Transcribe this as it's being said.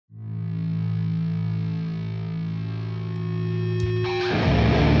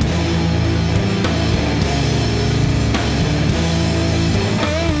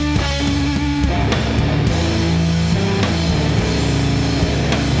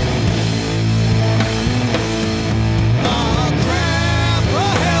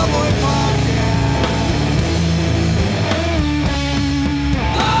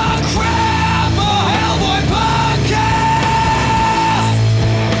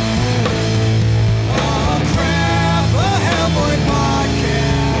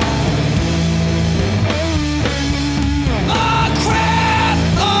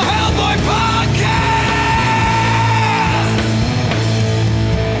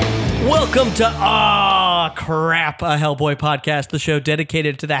Welcome to Crap, a Hellboy podcast, the show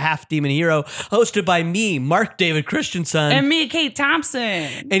dedicated to the half-demon hero, hosted by me, Mark David Christensen. And me, Kate Thompson.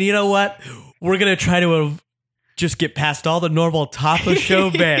 And you know what? We're going to try to just get past all the normal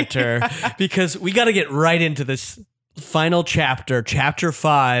top-of-show banter, because we got to get right into this final chapter, chapter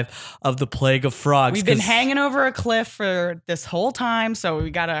 5 of The Plague of Frogs. We've been hanging over a cliff for this whole time, so we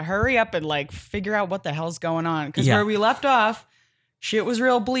got to hurry up and figure out what the hell's going on. Because where we left off, shit was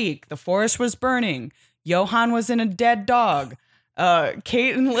real bleak. The forest was burning. Johan was in a dead dog.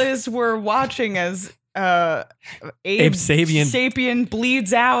 Kate and Liz were watching as Abe Sapien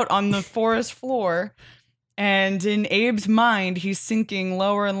bleeds out on the forest floor. And in Abe's mind, he's sinking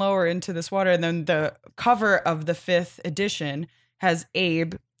lower and lower into this water. And then the cover of the 5th edition has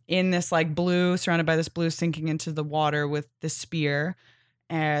Abe in this blue, surrounded by this blue, sinking into the water with the spear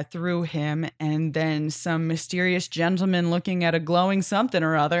through him. And then some mysterious gentleman looking at a glowing something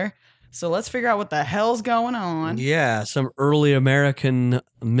or other. So let's figure out what the hell's going on. Yeah, some early American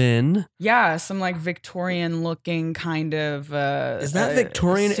men. Yeah, some Victorian looking kind of is that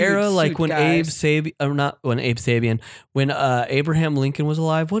Victorian era, when guys. when Abraham Lincoln was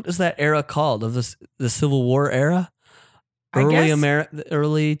alive? What is that era called, of the Civil War era? Early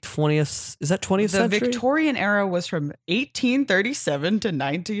 20th, is that 20th century? The Victorian era was from 1837 to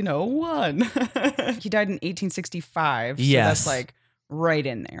 1901. He died in 1865. Yes. So that's right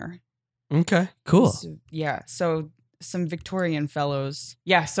in there. Okay, cool. So, yeah, so some Victorian fellows.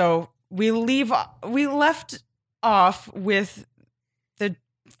 Yeah, so we left off with the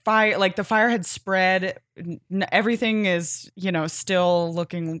fire. The fire had spread. Everything is, still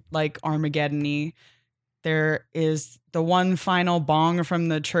looking like Armageddon-y. There is the one final bong from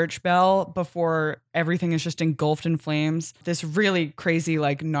the church bell before everything is just engulfed in flames. This really crazy,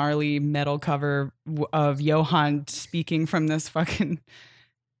 gnarly metal cover of Johan speaking from this fucking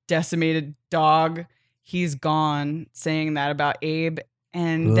decimated dog. He's gone, saying that about Abe.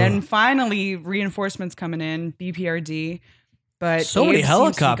 And then finally reinforcements coming in, BPRD. But so Abe many seems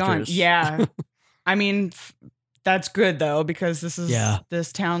helicopters. to be gone. Yeah. I mean, that's good though, because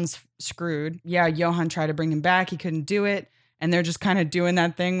this town's screwed. Yeah, Johan tried to bring him back. He couldn't do it. And they're just kind of doing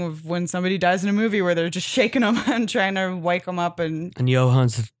that thing of when somebody dies in a movie where they're just shaking them and trying to wake them up. And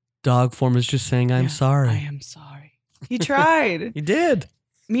Johan's dog form is just saying, I'm sorry. I am sorry. He tried. He did.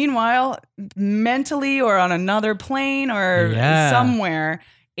 Meanwhile, mentally or on another plane or somewhere,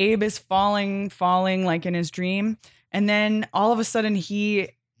 Abe is falling in his dream. And then all of a sudden he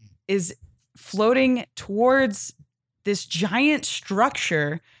is floating towards this giant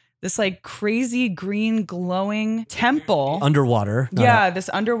structure, this crazy green glowing temple. Underwater. This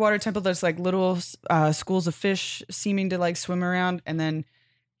underwater temple. There's little schools of fish seeming to swim around. And then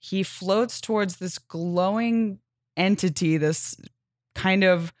he floats towards this glowing entity, this kind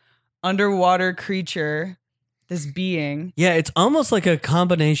of underwater creature, this being. Yeah, it's almost like a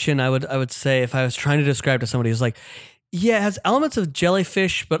combination, I would say, if I was trying to describe to somebody, it has elements of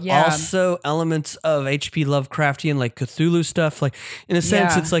jellyfish, but also elements of H.P. Lovecraftian, Cthulhu stuff. In a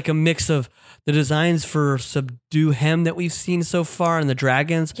sense, it's a mix of the designs for Subdue Hem that we've seen so far and the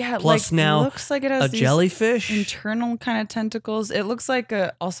dragons, plus now looks like it has a jellyfish. Internal kind of tentacles. It looks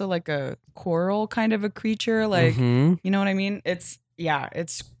also like a coral kind of a creature. You know what I mean? It's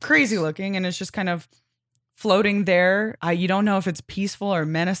crazy looking, and it's just kind of floating there. You don't know if it's peaceful or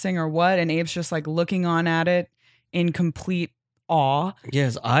menacing or what, and Abe's just looking on at it in complete awe. Yeah,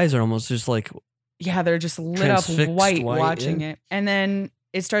 his eyes are almost just they're just lit up white watching it. And then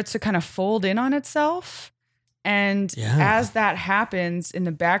it starts to kind of fold in on itself. And as that happens, in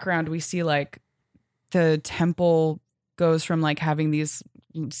the background, we see the temple goes from like having these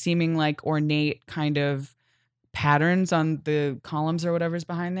seeming like ornate kind of patterns on the columns or whatever's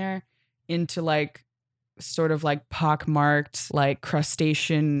behind there into like sort of like pockmarked, like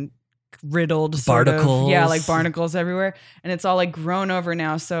crustacean riddled sort barnacles. Of, yeah, like barnacles everywhere. And it's all like grown over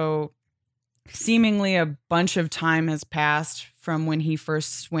now. So seemingly a bunch of time has passed from when he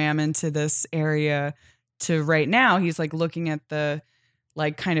first swam into this area to right now. He's like looking at the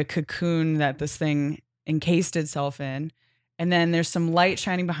like kind of cocoon that this thing encased itself in. And then there's some light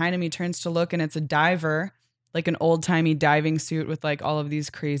shining behind him. He turns to look and it's a diver, like an old timey diving suit with like all of these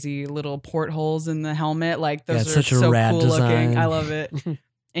crazy little portholes in the helmet. Like those are such a so rad cool design. looking. I love it.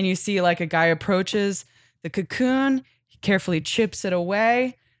 And you see like a guy approaches the cocoon, he carefully chips it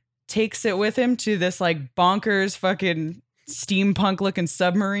away, takes it with him to this like bonkers fucking steampunk looking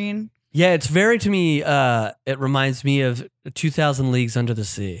submarine. Yeah, it's very, to me, it reminds me of 2000 Leagues Under the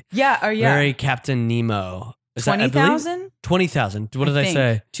Sea. Yeah, Very Captain Nemo. 20,000? 20,000. What did I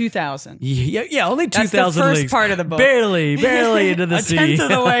say? 2,000. Yeah, only 2,000 leagues. That's the first part of the book. Barely into the sea. A tenth of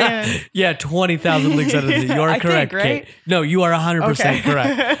the way in. Yeah, 20,000 leagues out of the sea. You are correct, think, right? Kate. No, you are 100%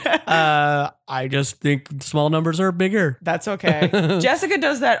 correct. I just think small numbers are bigger. That's okay. Jessica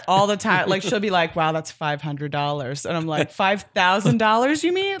does that all the time. Like, she'll be like, wow, that's $500. And I'm like, $5,000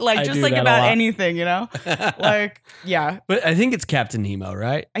 you mean? Like, just like about anything, you know? Like, yeah. But I think it's Captain Nemo,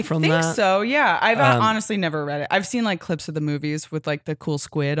 right? I think so, yeah. I've honestly never read it. I've seen like clips of the movies with like the cool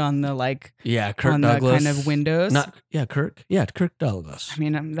squid on the like Kirk on Douglas. the kind of windows. Kirk Douglas. I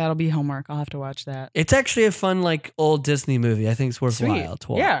mean, that'll be homework. I'll have to watch that. It's actually a fun like old Disney movie. I think it's worthwhile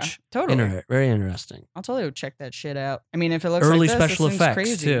to watch. Yeah, totally. Very interesting. I'll totally check that shit out. I mean, if it looks early like this, special this effects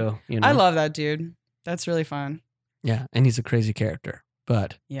crazy. too. You know? I love that dude. That's really fun. Yeah, and he's a crazy character.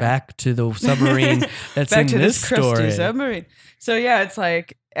 But back to the submarine that's back in to this story. Crusty submarine. So yeah, it's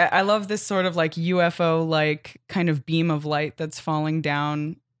like I love this sort of like UFO like kind of beam of light that's falling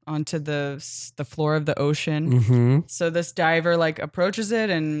down onto the floor of the ocean. Mm-hmm. So this diver like approaches it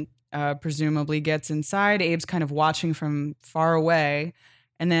and presumably gets inside. Abe's kind of watching from far away.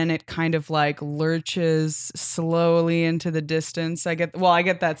 And then it kind of like lurches slowly into the distance. I get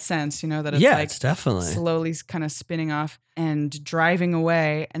that sense, you know, that it's like it's definitely slowly kind of spinning off and driving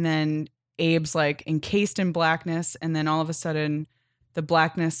away. And then Abe's like encased in blackness. And then all of a sudden the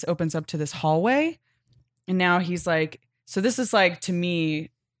blackness opens up to this hallway. And now he's like, so this is like, to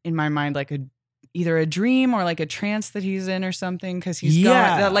me, in my mind, like either a dream or like a trance that he's in or something. Cause he's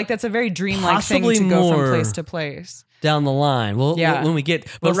gone. Like that's a very dreamlike thing to go from place to place. Down the line. Well, when we get,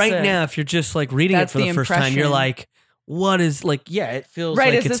 but right now, if you're just like reading it for the first time, you're like, what is like, it feels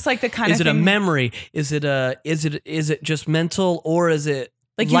right. Like is this like the kind of thing? Is it a memory? Is it just mental or is it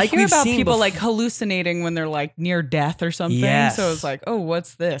like you hear about people like hallucinating when they're like near death or something? Yes. So it's like, oh,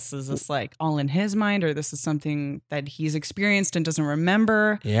 what's this? Is this like all in his mind or this is something that he's experienced and doesn't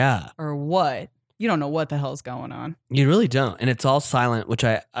remember? Yeah. Or what? You don't know what the hell's going on. You really don't. And it's all silent, which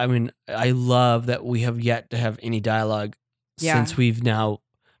I mean, I love that we have yet to have any dialogue since we've now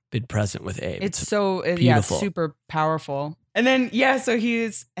been present with Abe. It's so, beautiful. Yeah, it's super powerful. And then, so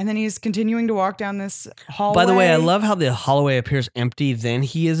he's continuing to walk down this hallway. By the way, I love how the hallway appears empty, then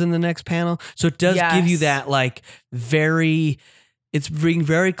he is in the next panel. So it does give you that like it's being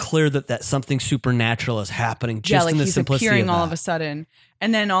very clear that something supernatural is happening just in the simplicity appearing of that. all of a sudden.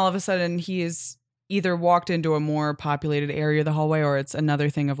 And then all of a sudden he is either walked into a more populated area of the hallway or it's another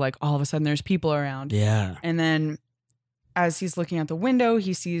thing of like all of a sudden there's people around. Yeah. And then as he's looking out the window,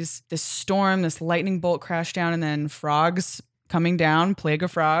 he sees this storm, this lightning bolt crash down and then frogs coming down, plague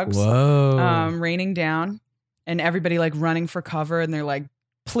of frogs. Whoa. Raining down and everybody like running for cover and they're like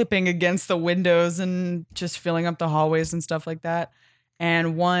flipping against the windows and just filling up the hallways and stuff like that.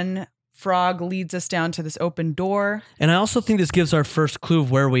 And one frog leads us down to this open door. And I also think this gives our first clue of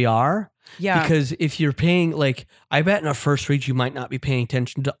where we are. Yeah. Because if you're paying, like, I bet in a first read, you might not be paying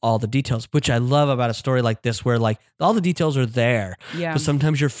attention to all the details, which I love about a story like this, where like all the details are there. Yeah. But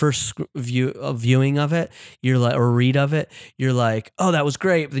sometimes your first viewing of it, you're like, or read of it, you're like, oh, that was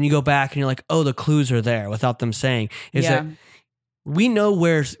great. But then you go back and you're like, oh, the clues are there without them saying. That we know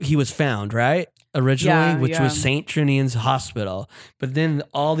where he was found, right? Originally, which was St. Trinian's Hospital. But then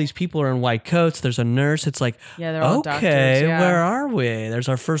all these people are in white coats. There's a nurse. It's like, they're all doctors, where are we? There's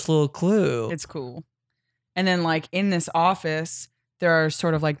our first little clue. It's cool. And then like in this office, there are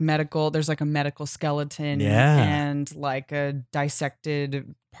sort of like there's like a medical skeleton and like a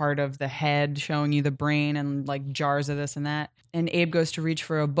dissected part of the head showing you the brain and like jars of this and that. And Abe goes to reach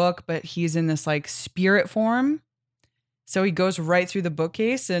for a book, but he's in this like spirit form. So he goes right through the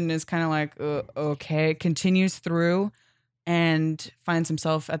bookcase and is kind of like, okay, continues through and finds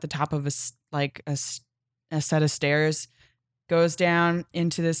himself at the top of a set of stairs, goes down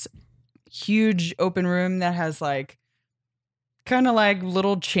into this huge open room that has like kind of like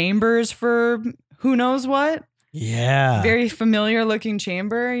little chambers for who knows what. Yeah. Very familiar looking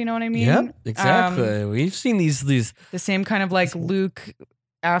chamber. You know what I mean? Yep, exactly. We've seen these. The same kind of like Luke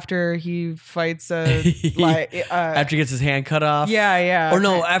after he fights after he gets his hand cut off. Yeah. Or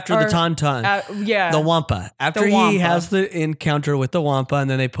no, after the Tauntaun. The Wampa. After he has the encounter with the Wampa and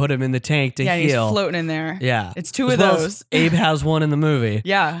then they put him in the tank to heal. Yeah, he's floating in there. Yeah. It's two of those. Abe has one in the movie.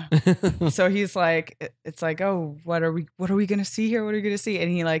 Yeah. So he's like, it's like, oh, what are we going to see here? What are we going to see?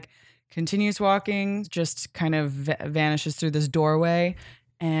 And he like continues walking, just kind of vanishes through this doorway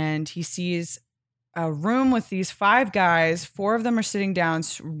and he sees a room with these 5 guys. 4 of them are sitting down,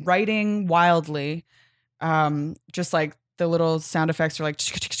 writing wildly. Just like the little sound effects are like,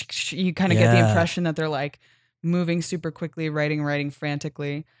 you kind of get the impression that they're like moving super quickly, writing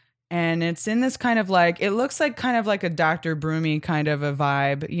frantically. And it's in this kind of like, it looks like kind of like a Dr. Broomy kind of a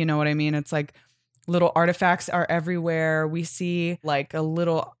vibe. You know what I mean? It's like little artifacts are everywhere. We see like a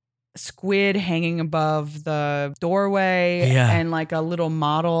little squid hanging above the doorway and like a little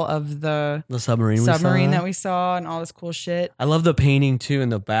model of the submarine that we saw and all this cool shit. I love the painting too in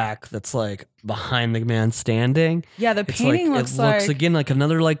the back that's like behind the man standing. Yeah, the painting looks again like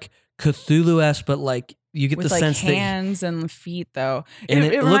another like Cthulhu-esque, but like you get with the like sense hands and feet though. And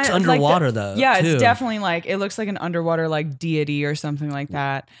it looks underwater though. Yeah, too. It's definitely like, it looks like an underwater like deity or something like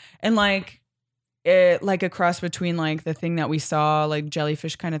that. And like it like a cross between like the thing that we saw, like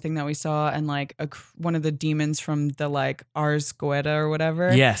jellyfish kind of thing that we saw, and like one of the demons from the like Ars Goetia or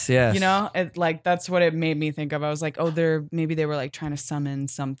whatever. Yes. You know, it like that's what it made me think of. I was like, oh, maybe they were like trying to summon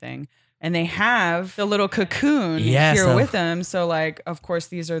something. And they have the little cocoon here with them. So like, of course,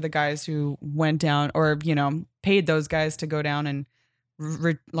 these are the guys who went down or, you know, paid those guys to go down and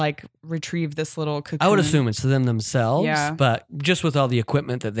retrieve this little cocoon. I would assume it's them themselves, but just with all the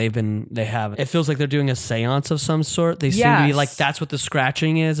equipment that they have, it feels like they're doing a seance of some sort. They seem to be like, that's what the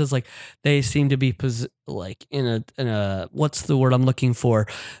scratching is. It's like they seem to be like in a what's the word I'm looking for?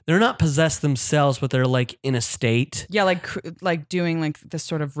 They're not possessed themselves, but they're like in a state. Yeah, like doing like this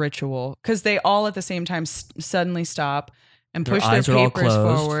sort of ritual because they all at the same time suddenly stop and push their papers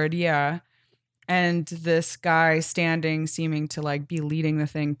forward. Yeah. And this guy standing, seeming to like be leading the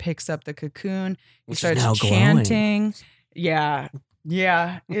thing, picks up the cocoon. He starts chanting. Yeah.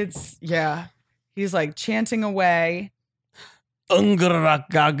 He's like chanting away.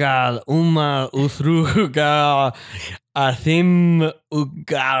 Ungaragagal uma uthruga athim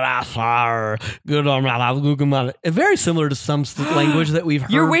ugarafar. Very similar to some language that we've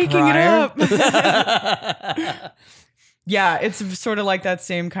heard. You're waking prior. it up. Yeah, it's sort of like that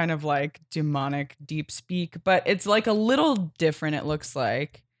same kind of like demonic deep speak, but it's like a little different, it looks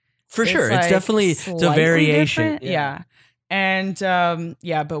like. For sure. It's definitely it's a variation. Yeah. And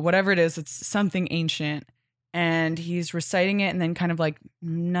but whatever it is, it's something ancient. And he's reciting it and then kind of like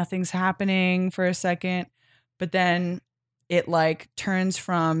nothing's happening for a second. But then it like turns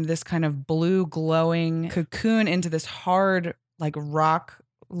from this kind of blue glowing cocoon into this hard like rock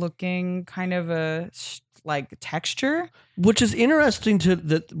looking kind of a like texture, which is interesting to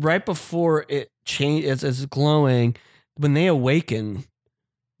that right before it changes as glowing. When they awaken,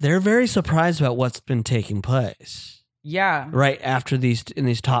 they're very surprised about what's been taking place. Yeah, right after these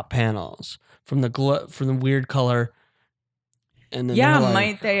top panels from the weird color, and then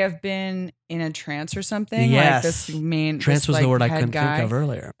might they have been in a trance or something? Yes, like this main trance was like, the word I couldn't think of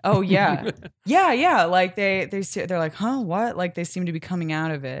earlier. Oh yeah, yeah. Like they're like, huh, what? Like they seem to be coming out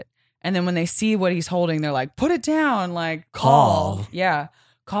of it. And then when they see what he's holding, they're like, put it down, like call. Yeah.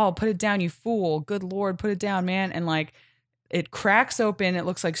 Call, put it down, you fool. Good Lord, put it down, man. And like it cracks open. It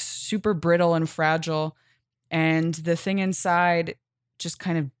looks like super brittle and fragile. And the thing inside just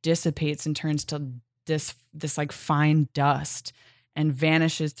kind of dissipates and turns to this like fine dust and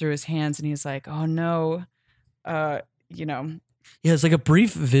vanishes through his hands. And he's like, oh no, you know. Yeah, it's like a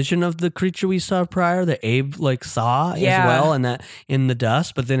brief vision of the creature we saw prior that Abe like saw as well, and that in the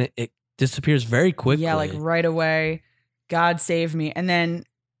dust, but then it disappears very quickly. Yeah, like right away. God save me. And then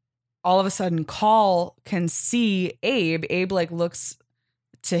all of a sudden Call can see Abe. Abe like looks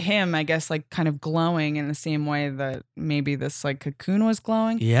to him, I guess, like kind of glowing in the same way that maybe this like cocoon was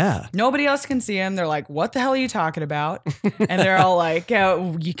glowing. Yeah. Nobody else can see him. They're like, what the hell are you talking about? And they're all like,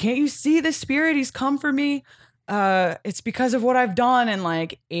 you see the spirit? He's come for me. It's because of what I've done. And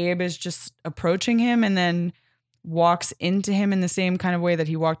like Abe is just approaching him and then walks into him in the same kind of way that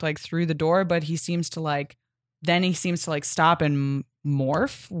he walked like through the door. But he seems to like stop and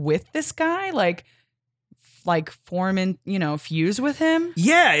morph with this guy, like form and, fuse with him.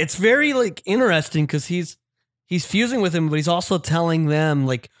 Yeah. It's very like interesting because he's fusing with him, but he's also telling them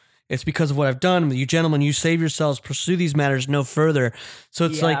like, it's because of what I've done. You gentlemen, you save yourselves, pursue these matters no further. So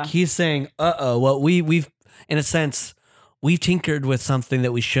it's like he's saying, well, we've in a sense, we've tinkered with something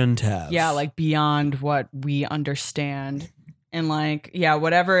that we shouldn't have. Yeah, like beyond what we understand. And like,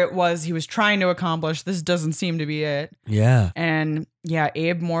 whatever it was he was trying to accomplish, this doesn't seem to be it. Yeah. And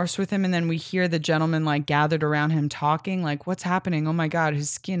Abe morphs with him. And then we hear the gentleman like gathered around him talking like, what's happening? Oh my God, his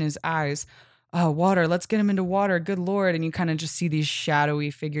skin, his eyes. Oh, water. Let's get him into water. Good Lord. And you kind of just see these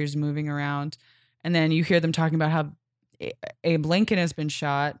shadowy figures moving around. And then you hear them talking about how Abe Lincoln has been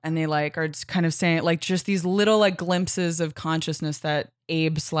shot, and they like are just kind of saying like just these little like glimpses of consciousness that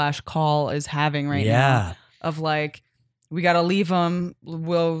Abe/Call is having right now of like, we got to leave him.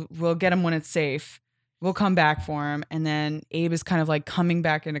 We'll get him when it's safe. We'll come back for him. And then Abe is kind of like coming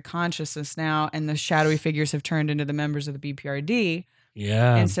back into consciousness now. And the shadowy figures have turned into the members of the BPRD.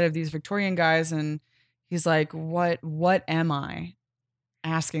 Yeah. Instead of these Victorian guys. And he's like, what am I?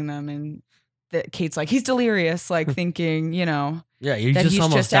 Asking them. And Kate's like, he's delirious, like thinking, yeah, that he's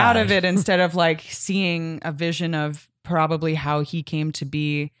just died. out of it, instead of like seeing a vision of probably how he came to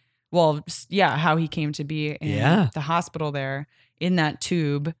be. Well, yeah, how he came to be in the hospital there in that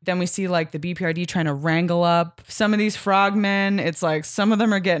tube. Then we see like the BPRD trying to wrangle up some of these frogmen. It's like some of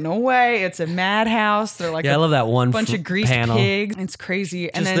them are getting away. It's a madhouse. They're like, I love that one bunch of greased panel. Pigs. It's crazy.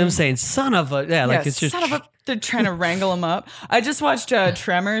 Just and then them saying "son of a," like it's just son of a. They're trying to wrangle them up. I just watched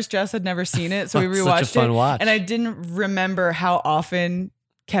Tremors. Jess had never seen it, so we rewatched such a fun it. watch. And I didn't remember how often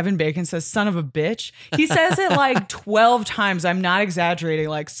Kevin Bacon says "son of a bitch." He says it like 12 times. I'm not exaggerating.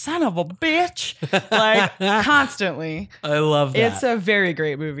 Like "son of a bitch," like constantly. I love that. It's a very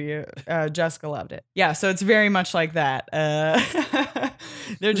great movie. Jessica loved it. Yeah, so it's very much like that.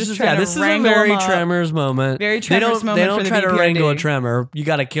 They're just trying to wrangle is a very them up. Tremors moment. Very Tremors moment. They don't for the try to BPRD. wrangle a tremor. You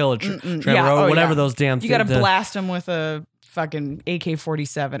got to kill a tremor or whatever those damn things. You got to blast them with a fucking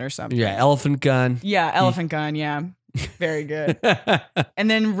AK-47 or something. Yeah, elephant gun. Yeah, elephant gun. Yeah, very good. And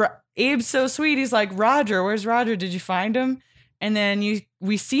then Abe's so sweet. He's like, Roger, where's Roger? Did you find him? And then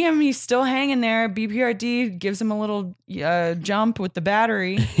we see him. He's still hanging there. BPRD gives him a little jump with the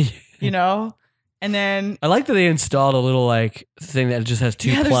battery, And then I like that they installed a little like thing that just has two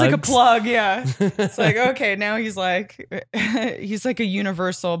plugs. There's like a plug. Yeah, it's like, okay, now he's like a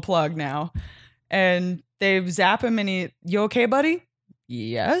universal plug now, and they zap him, and you okay, buddy?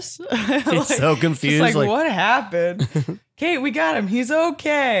 Yes. He's so confused. Like, what happened? Kate, we got him. He's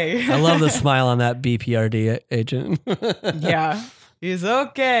okay. I love the smile on that BPRD agent. Yeah. He's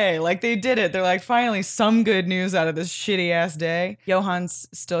okay. Like, they did it. They're like, finally, some good news out of this shitty ass day. Johan's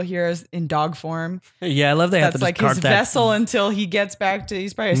still here in dog form. Yeah, I love they have to That's like his vessel until he gets back to,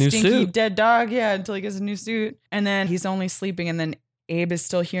 he's probably a stinky suit. Dead dog. Yeah, until he gets a new suit. And then he's only sleeping. And then Abe is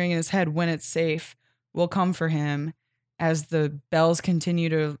still hearing in his head, when it's safe, we'll come for him. As the bells continue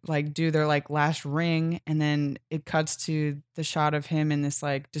to like do their like last ring, and then it cuts to the shot of him in this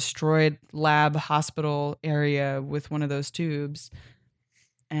like destroyed lab hospital area with one of those tubes.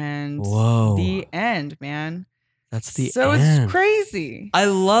 And the end, man. That's the so end. It's crazy. I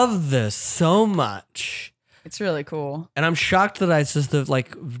love this so much. It's really cool. And I'm shocked that I just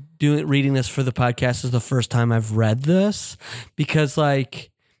like reading this for the podcast is the first time I've read this, because like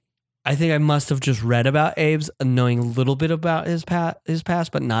I think I must have just read about Abe's and knowing a little bit about his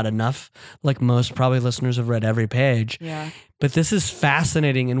past, but not enough. Like most probably listeners have read every page. Yeah. But this is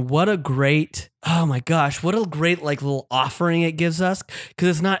fascinating, and what a great like little offering it gives us, because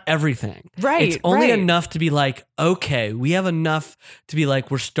it's not everything. Right. It's only enough to be like, okay, we have enough to be like,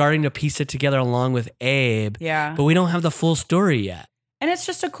 we're starting to piece it together along with Abe. Yeah. But we don't have the full story yet. And it's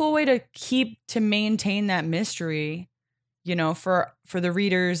just a cool way to maintain that mystery. For the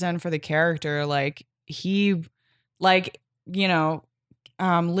readers and for the character, like Liz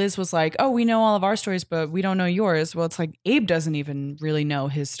was like, oh, we know all of our stories, but we don't know yours. Well, it's like Abe doesn't even really know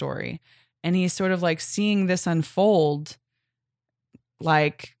his story. And he's sort of like seeing this unfold,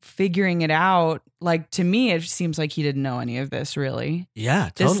 like figuring it out. Like, to me, it seems like he didn't know any of this really. Yeah,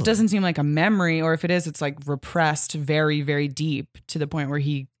 totally. This doesn't seem like a memory, or if it is, it's like repressed very, very deep to the point where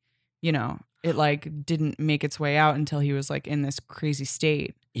he, it like didn't make its way out until he was like in this crazy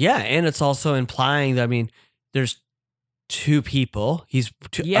state. Yeah, and it's also implying that, I mean, there's two people. He's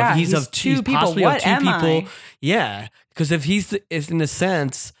two people. What am I? Yeah, because if he's in a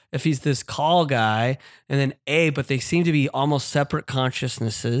sense, if he's this call guy and then Abe, but they seem to be almost separate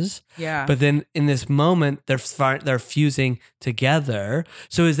consciousnesses. Yeah. But then in this moment, they're fusing together.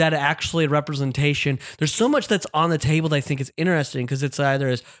 So is that actually a representation? There's so much that's on the table that I think is interesting, because it's either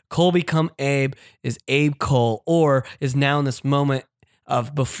is Cole become Abe, is Abe Cole, or is now in this moment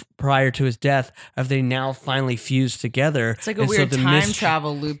of prior to his death, have they now finally fused together? It's like a weird time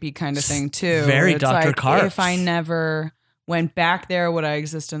travel loopy kind of thing too. Very it's Dr. Like, Karpf. if I never went back there, would I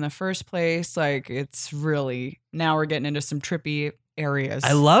exist in the first place? Like, it's really, now we're getting into some trippy areas.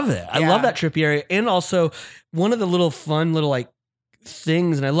 I love it. I love that trippy area. And also one of the little fun little like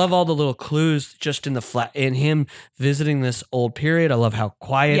things, and I love all the little clues just in in him visiting this old period. I love how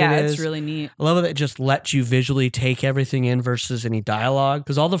quiet it is. Yeah, it's really neat. I love that it just lets you visually take everything in versus any dialogue,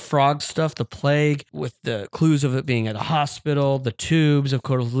 because all the frog stuff, the plague, with the clues of it being at a hospital, the tubes, of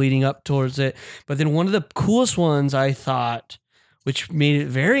course, leading up towards it. But then one of the coolest ones I thought, which made it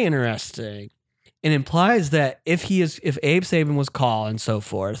very interesting, it implies that if Abe Sapien was Call and so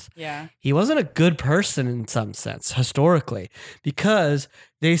forth, he wasn't a good person in some sense historically, because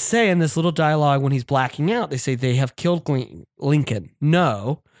they say in this little dialogue when he's blacking out, they say they have killed Lincoln.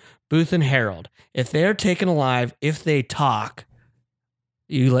 No, Booth and Harold. If they're taken alive, if they talk,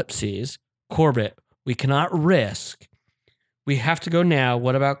 ellipses, Corbett, we cannot risk. We have to go now.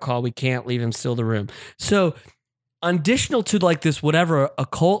 What about Call? We can't leave him still in the room. So additional to like this whatever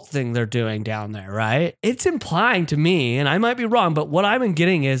occult thing they're doing down there, right? It's implying to me, and I might be wrong, but what I've been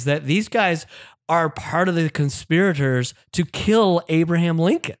getting is that these guys are part of the conspirators to kill Abraham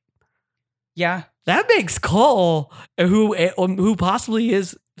Lincoln. Yeah. That makes Cole, who possibly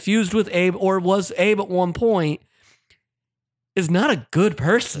is fused with Abe or was Abe at one point, is not a good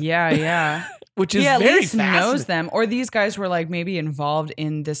person. Yeah. Which is he at very least knows them. Or these guys were like maybe involved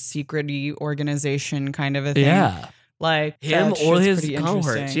in this secret-y organization kind of a thing. Yeah. Like him or his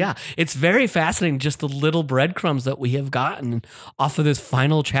cohorts. Yeah. It's very fascinating, just the little breadcrumbs that we have gotten off of this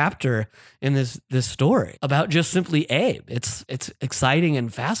final chapter in this story about just simply Abe. It's exciting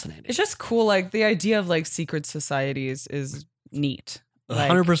and fascinating. It's just cool. Like the idea of like secret societies is neat.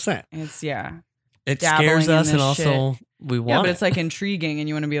 Like, 100%. It's It scares us and also we want but it's like intriguing and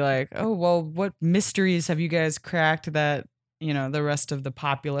you want to be like, oh, well, what mysteries have you guys cracked that, you know, the rest of the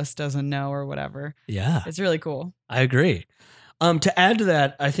populace doesn't know or whatever. Yeah. It's really cool. I agree. To add to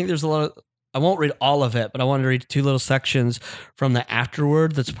that, I think there's a lot of, I won't read all of it, but I want to read two little sections from the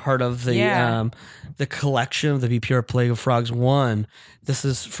afterword that's part of the collection of the Be Pure Plague of Frogs 1. This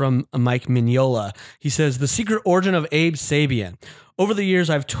is from Mike Mignola. He says, the secret origin of Abe Sapien. Over the years,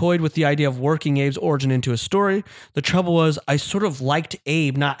 I've toyed with the idea of working Abe's origin into a story. The trouble was, I sort of liked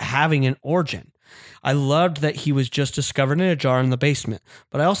Abe not having an origin. I loved that he was just discovered in a jar in the basement,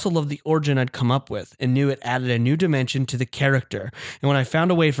 but I also loved the origin I'd come up with and knew it added a new dimension to the character. And when I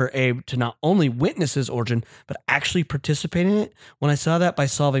found a way for Abe to not only witness his origin, but actually participate in it, when I saw that by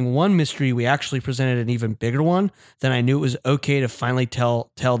solving one mystery, we actually presented an even bigger one, then I knew it was okay to finally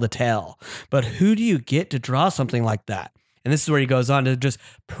tell the tale. But who do you get to draw something like that? And this is where he goes on to just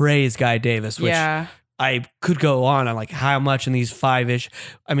praise Guy Davis, which I could go on like how much in these 5-ish.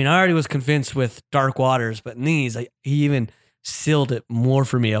 I mean, I already was convinced with Dark Waters, but in these, he even sealed it more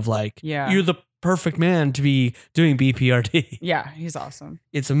for me of like, you're the perfect man to be doing BPRD. Yeah, he's awesome.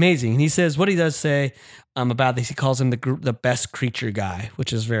 It's amazing. And he says, what he does say about this, he calls him the best creature guy,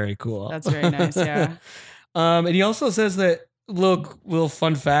 which is very cool. That's very nice, yeah. And he also says that, little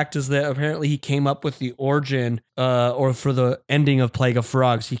fun fact is that apparently he came up with the origin or for the ending of Plague of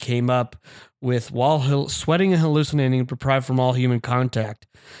Frogs, he came up with while sweating and hallucinating, deprived from all human contact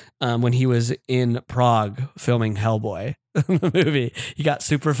when he was in Prague filming Hellboy, the movie. He got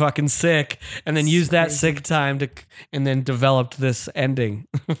super fucking sick and then used that sick time and then developed this ending.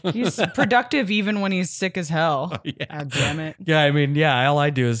 He's productive even when he's sick as hell. Oh, yeah. God damn it. Yeah, I mean, all I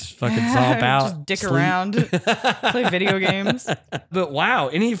do is fucking zomp out. Just dick around, play video games. But wow,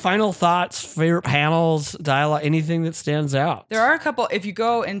 any final thoughts, favorite panels, dialogue, anything that stands out? There are a couple. If you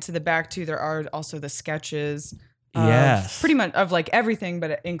go into the back too, there are also the sketches. Yes. Pretty much of like everything,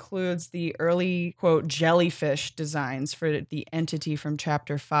 but it includes the early quote jellyfish designs for the entity from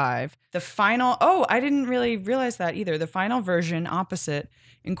chapter 5. The final, I didn't really realize that either. The final version opposite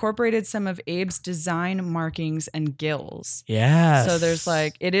incorporated some of Abe's design markings and gills. Yes. So there's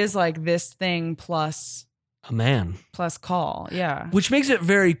like, it is like this thing plus a man. Plus Call. Yeah. Which makes it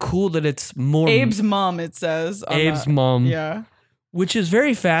very cool that it's more Abe's mom, it says. Abe's mom. Yeah. Which is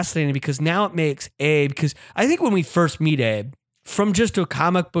very fascinating because now it makes Abe, because I think when we first meet Abe, from just a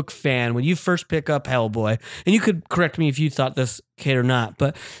comic book fan, when you first pick up Hellboy, and you could correct me if you thought this, Kate, or not,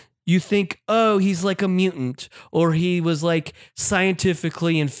 but you think, oh, he's like a mutant, or he was like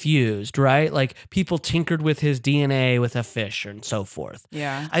scientifically infused, right? Like people tinkered with his DNA with a fish and so forth.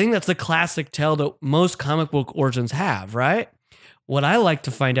 Yeah. I think that's the classic tale that most comic book origins have, right? What I like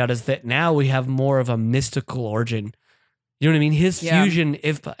to find out is that now we have more of a mystical origin. You know what I mean? His fusion,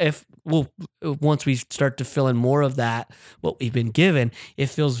 once we start to fill in more of that, what we've been given, it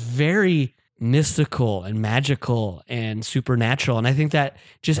feels very mystical and magical and supernatural. And I think that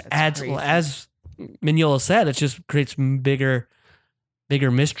just adds, crazy. As Mignola said, it just creates bigger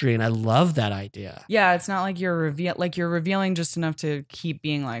mystery. And I love that idea. Yeah, it's not like you're revealing just enough to keep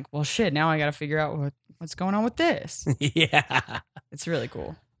being like, well, shit, now I got to figure out what's going on with this. Yeah. It's really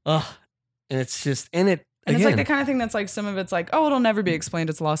cool. Oh, and it's just, And it's like the kind of thing that's like, some of it's like, oh, it'll never be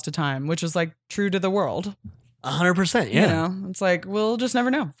explained. It's lost to time, which is like true to the world. 100%. Yeah. You know, it's like, we'll just never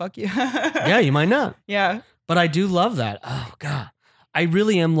know. Fuck you. Yeah, you might not. Yeah. But I do love that. Oh, God. I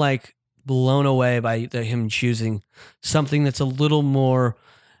really am like blown away by him choosing something that's a little more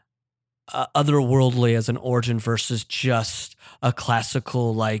otherworldly as an origin versus just a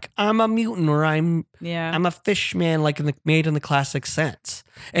classical, like, I'm a mutant or I'm a fish man, like made in the classic sense.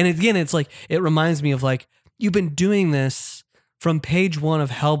 And again, it's like, it reminds me of like, you've been doing this from page one of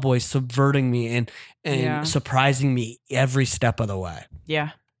Hellboy subverting me and surprising me every step of the way.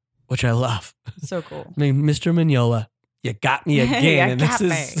 Yeah. Which I love. So cool. I mean, Mr. Mignola, you got me again.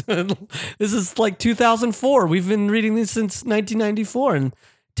 This is like 2004. We've been reading this since 1994, and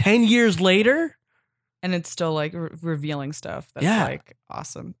 10 years later. And it's still like revealing stuff that's like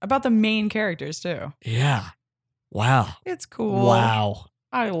awesome about the main characters too. Yeah. Wow. It's cool. Wow.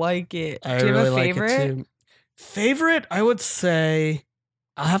 I like it. Do you have a favorite? Favorite, I would say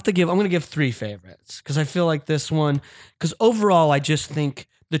I'm going to give 3 favorites because I feel like this one, because overall I just think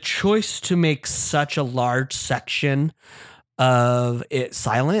the choice to make such a large section of it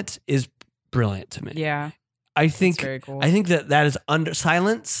silent is brilliant to me. Yeah. I think very cool. I think that is under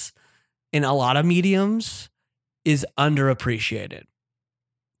silence in a lot of mediums is underappreciated.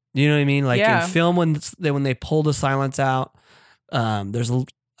 You know what I mean? Like in film, when they pull the silence out,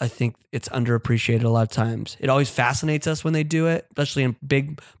 I think it's underappreciated a lot of times. It always fascinates us when they do it, especially in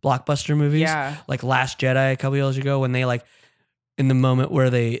big blockbuster movies. Yeah. Like Last Jedi a couple years ago, when they like in the moment where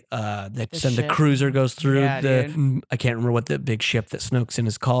they send the cruiser goes through dude. I can't remember what the big ship that Snoke's in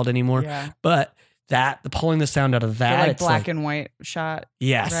is called anymore. Yeah. But the pulling the sound out of that, it's black and white shot.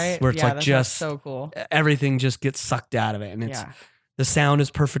 Yes, right? Where it's like just so cool. Everything just gets sucked out of it, and it's the sound is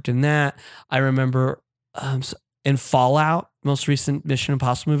perfect in that. I remember in Fallout, most recent Mission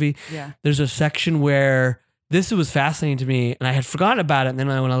Impossible movie. Yeah, there's a section where this was fascinating to me, and I had forgotten about it. And then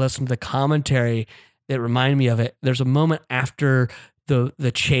when I listened to the commentary, it reminded me of it. There's a moment after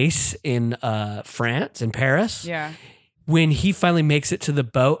the chase in France, in Paris. Yeah. When he finally makes it to the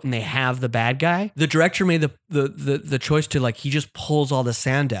boat and they have the bad guy, the director made the choice to like, he just pulls all the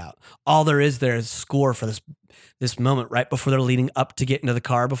sound out. All there is score for this moment right before they're leading up to get into the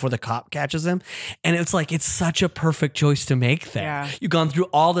car before the cop catches them. And it's like, it's such a perfect choice to make there. Yeah. You've gone through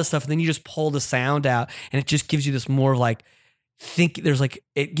all this stuff and then you just pull the sound out and it just gives you this more of like,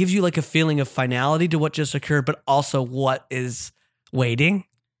 it gives you like a feeling of finality to what just occurred, but also what is waiting.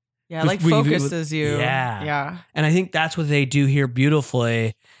 Yeah, like focuses you. Yeah. Yeah. And I think that's what they do here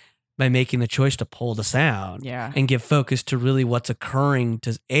beautifully by making the choice to pull the sound and give focus to really what's occurring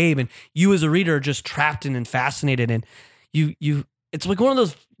to Abe. And you as a reader are just trapped in and fascinated. And you it's like one of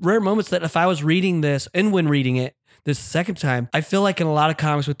those rare moments that if I was reading this and when reading it this second time, I feel like in a lot of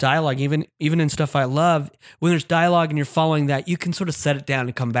comics with dialogue, even in stuff I love, when there's dialogue and you're following that, you can sort of set it down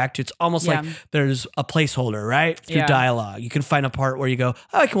and come back to it. It's almost like there's a placeholder, right? Through dialogue. You can find a part where you go,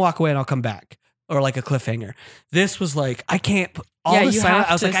 I can walk away and I'll come back. Or like a cliffhanger. This was like, I can't put all the silence.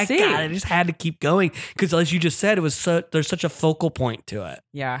 I was like, I just had to keep going. Because as you just said, it was there's such a focal point to it.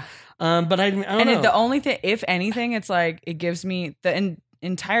 Yeah. But I don't know. The only thing, if anything, it's like, it gives me the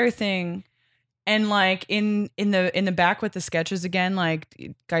entire thing. And like in the back with the sketches again,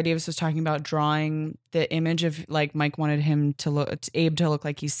 like Guy Davis was talking about drawing the image of like Mike wanted him to Abe to look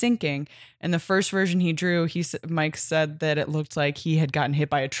like he's sinking. And the first version he drew, Mike said that it looked like he had gotten hit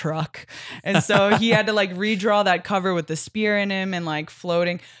by a truck. And so he had to like redraw that cover with the spear in him and like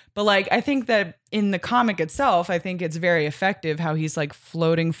floating. But like, I think that in the comic itself, I think it's very effective how he's like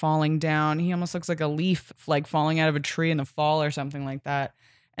floating, falling down. He almost looks like a leaf like falling out of a tree in the fall or something like that.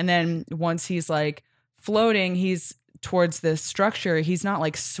 And then once he's like floating, he's towards this structure. He's not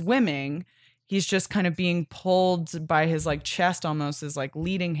like swimming. He's just kind of being pulled by his like chest almost is like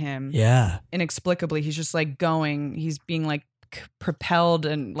leading him. Yeah. Inexplicably. He's just like going. He's being like propelled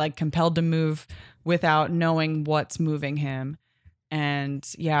and like compelled to move without knowing what's moving him. And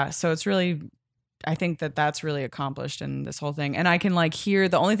yeah, so it's really, I think that that's really accomplished in this whole thing. And I can like hear,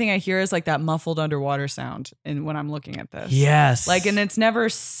 the only thing I hear is like that muffled underwater sound when I'm looking at this. Yes. Like, and it's never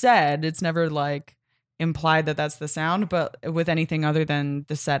said, it's never like implied that that's the sound, but with anything other than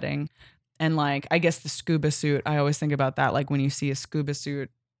the setting. And like, I guess the scuba suit, I always think about that. Like when you see a scuba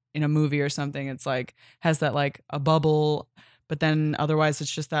suit in a movie or something, it's like, has that like a bubble, but then otherwise it's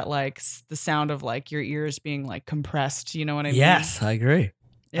just that like the sound of like your ears being like compressed. You know what I mean? Yes, I agree.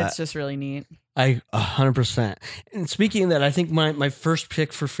 It's just really neat. 100%. And speaking of that, I think my first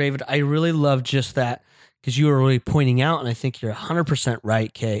pick for favorite, I really love just that because you were really pointing out, and I think you're 100%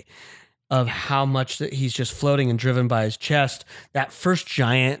 right, Kate, of how much that he's just floating and driven by his chest. That first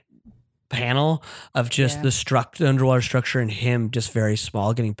giant panel of just the underwater structure and him just very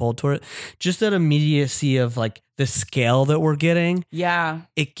small getting pulled toward it. Just that immediacy of like the scale that we're getting. Yeah.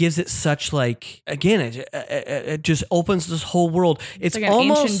 It gives it such like, again, it just opens this whole world. It's like an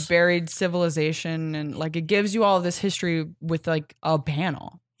almost ancient buried civilization. And like, it gives you all of this history with like a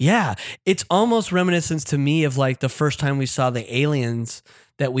panel. Yeah. It's almost reminiscent to me of like the first time we saw the aliens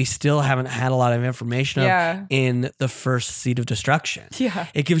that we still haven't had a lot of information of in the first Seed of Destruction. Yeah.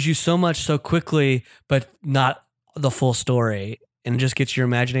 It gives you so much so quickly, but not the full story and just gets your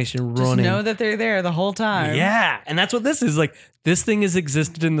imagination running. Just know that they're there the whole time. Yeah. And that's what this is. Like, this thing has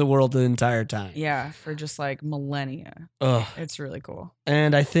existed in the world the entire time. Yeah, for just like millennia. Ugh. It's really cool.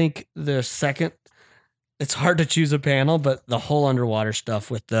 And I think the second, it's hard to choose a panel, but the whole underwater stuff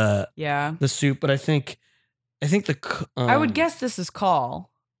with the suit. But I think the I would guess this is Call.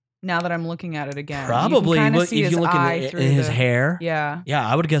 Now that I'm looking at it again, probably if you look in his hair. Yeah,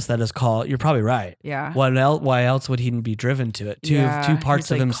 I would guess that is Call. You're probably right. Yeah. Why else would he be driven to it? Two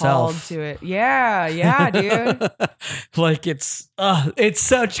parts of himself. Called to it. Yeah, dude. Like it's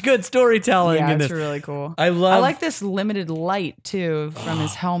such good storytelling. Yeah, it's really cool. I like this limited light too from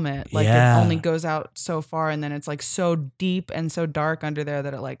his helmet. Like it only goes out so far, and then it's like so deep and so dark under there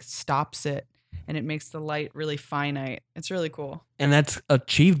that it like stops it. And it makes the light really finite. It's really cool. And that's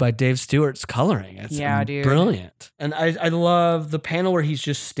achieved by Dave Stewart's coloring. It's dude. Brilliant. And I love the panel where he's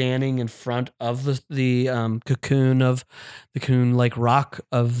just standing in front of the cocoon like rock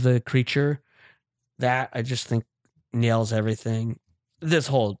of the creature. That I just think nails everything.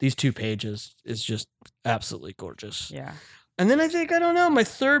 These 2 pages is just absolutely gorgeous. Yeah. And then I think, I don't know, my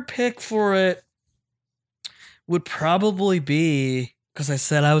third pick for it would probably be, because I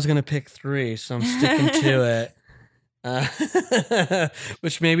said I was going to pick 3, so I'm sticking to it.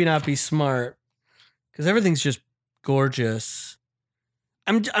 Which maybe not be smart, because everything's just gorgeous.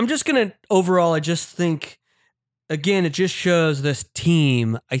 I'm just going to, overall, I just think, again, it just shows this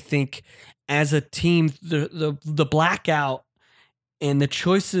team. I think as a team, the blackout and the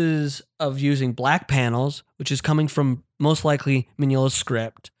choices of using black panels, which is coming from most likely Mignola's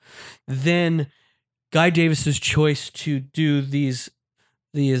script, then Guy Davis's choice to do these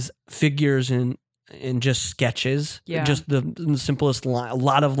figures in just sketches, just the simplest line, a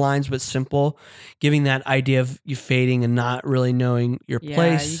lot of lines, but simple, giving that idea of you fading and not really knowing your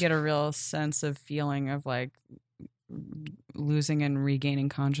place. Yeah, you get a real sense of feeling of like losing and regaining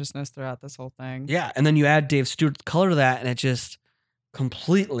consciousness throughout this whole thing. Yeah, and then you add Dave Stewart's color to that, and it just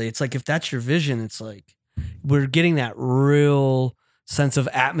completely, it's like if that's your vision, it's like we're getting that real sense of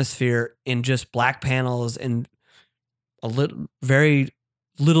atmosphere in just black panels and very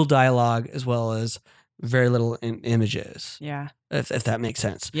little dialogue as well as very little images. Yeah. If that makes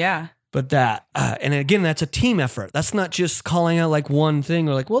sense. Yeah. But that, and again, that's a team effort. That's not just calling out like one thing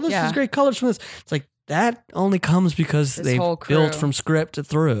or like, well, this is great colors from this. It's like that only comes because they built from script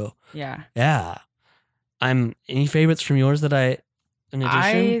through. Yeah. Yeah. Any favorites from yours that in addition?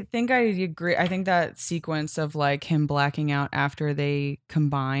 I think I agree. I think that sequence of like him blacking out after they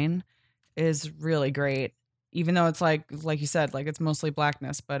combine is really great. Even though it's like you said, like it's mostly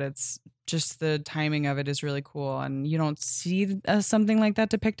blackness, but it's just the timing of it is really cool. And you don't see something like that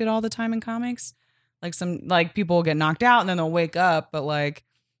depicted all the time in comics. Like people will get knocked out and then they'll wake up, but like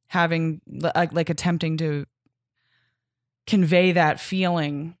having like attempting to convey that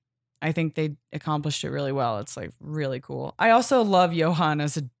feeling, I think they accomplished it really well. It's like really cool. I also love Johan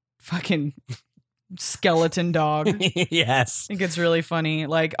as a fucking skeleton dog. Yes. I think it's really funny.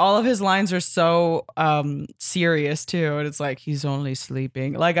 Like all of his lines are so serious too. And it's like, he's only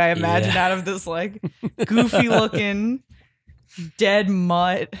sleeping. Like I imagine out of this like goofy looking dead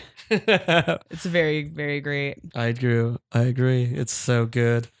mutt. It's very, very great. I agree. It's so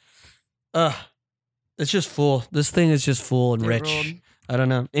good. It's just full. This thing is just full and rich. Rolled. I don't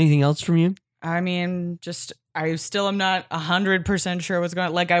know. Anything else from you? I mean, I still am not 100% sure what's going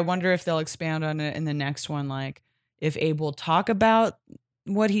on. Like, I wonder if they'll expand on it in the next one. Like, if Abe will talk about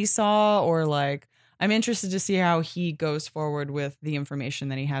what he saw, or like, I'm interested to see how he goes forward with the information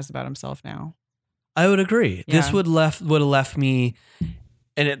that he has about himself now. I would agree. Yeah. This would have left me,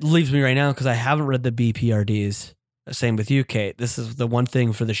 and it leaves me right now because I haven't read the BPRDs. Same with you, Kate. This is the one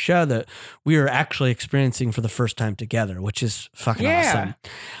thing for the show that we are actually experiencing for the first time together, which is fucking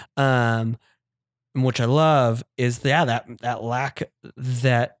awesome. Which I love is that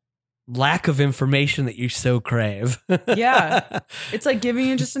lack of information that you so crave. Yeah. It's like giving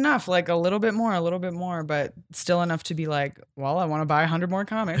you just enough, like a little bit more, but still enough to be like, well, I want to buy 100 more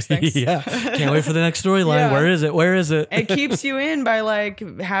comics. Thanks. Yeah. Can't wait for the next storyline. Yeah. Where is it? It keeps you in by like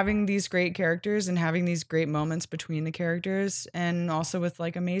having these great characters and having these great moments between the characters, and also with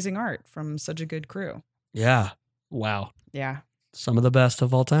like amazing art from such a good crew. Yeah. Wow. Yeah. Some of the best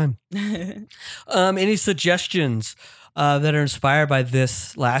of all time. Any suggestions that are inspired by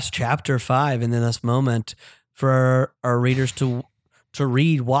this last chapter 5 and then this moment for our readers to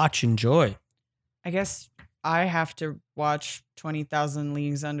read, watch, enjoy? I guess I have to watch 20,000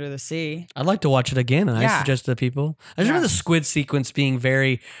 Leagues Under the Sea. I'd like to watch it again, and I suggest to people. I remember the squid sequence being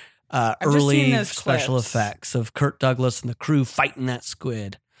very early special effects of Kirk Douglas and the crew fighting that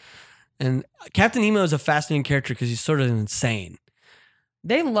squid. And Captain Nemo is a fascinating character because he's sort of insane.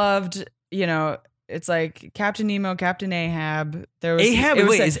 They loved, it's like Captain Nemo, Captain Ahab. There was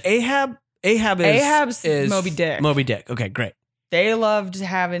is Ahab? Ahab's is Moby Dick. Moby Dick. Okay, great. They loved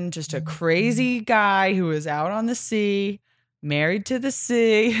having just a crazy guy who was out on the sea, married to the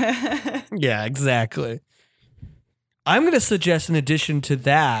sea. Yeah, exactly. I'm going to suggest, in addition to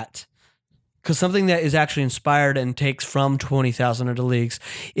that, because something that is actually inspired and takes from 20,000 Other Leagues,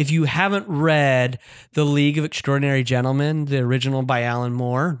 if you haven't read The League of Extraordinary Gentlemen, the original by Alan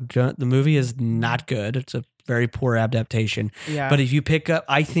Moore, the movie is not good. It's a very poor adaptation. Yeah. But if you pick up,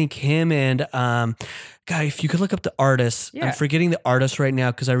 I think him and, guy, if you could look up the artist, I'm forgetting the artist right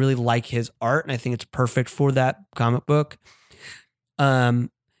now because I really like his art and I think it's perfect for that comic book.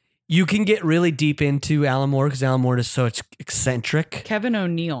 You can get really deep into Alan Moore because Alan Moore is so eccentric. Kevin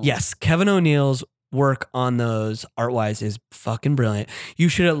O'Neill. Yes, Kevin O'Neill's work on those art-wise is fucking brilliant. You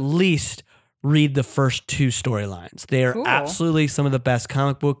should at least read the first 2 storylines. They are absolutely some of the best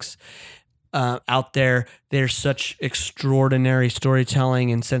comic books out there. They're such extraordinary storytelling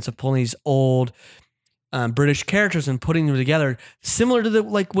and sense of pulling these old British characters and putting them together, similar to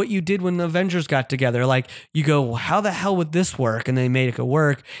what you did when the Avengers got together. Like you go, well, how the hell would this work? And they made it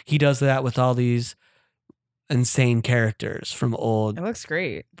work. He does that with all these insane characters from old. It looks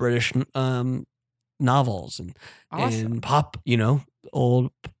great. British novels and pop,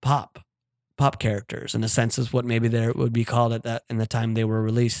 old pop characters, in a sense, is what maybe there would be called at that in the time they were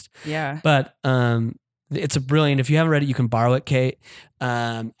released. Yeah, but it's a brilliant. If you haven't read it, you can borrow it, Kate.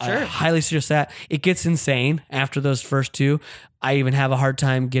 Sure. I highly suggest that. It gets insane after those first 2. I even have a hard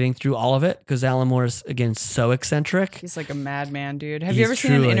time getting through all of it because Alan Moore is, again, so eccentric. He's like a madman, dude. Have you ever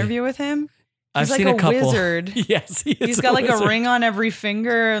seen an interview with him? I've seen a couple. Wizard. Yes, he's got like a ring on every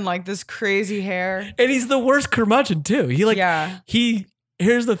finger and like this crazy hair. And he's the worst curmudgeon too.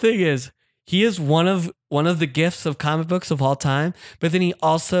 Here's the thing is, he is one of the gifts of comic books of all time, but then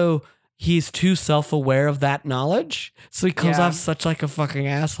he's too self-aware of that knowledge. So he comes off such like a fucking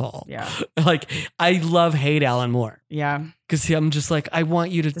asshole. Yeah. Like I hate Alan Moore. Yeah. Cause I'm just like, I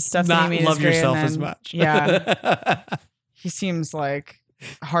want you to not love yourself as much. Yeah. He seems like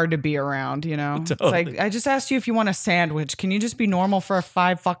hard to be around, Totally. It's like, I just asked you if you want a sandwich. Can you just be normal for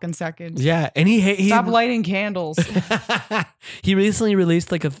 5 fucking seconds? Yeah. And he stop lighting candles. He recently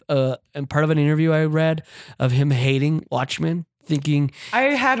released like and part of an interview I read of him hating Watchmen. Thinking, I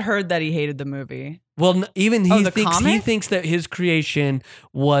had heard that he hated the movie. Well, even he comic? thinks that his creation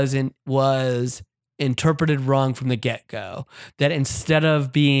was interpreted wrong from the get-go. That instead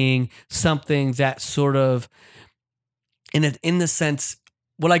of being something that sort of, in the sense,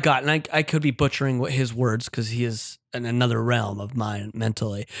 what I got, and I could be butchering his words because he is in another realm of mine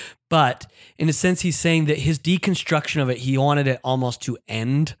mentally, but in a sense, he's saying that his deconstruction of it, he wanted it almost to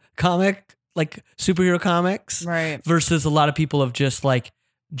end comic. Like superhero comics, right? Versus a lot of people have just like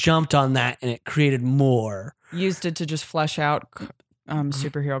jumped on that and it created more. Used it to just flesh out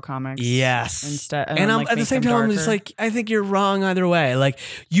superhero comics. Yes. Instead, and at the same time, I'm just like, I think you're wrong either way. Like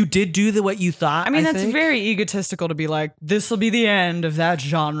you did do what you thought. I mean, that's very egotistical to be like, this will be the end of that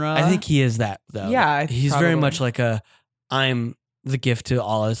genre. I think he is that though. Yeah, he's very much like I'm the gift to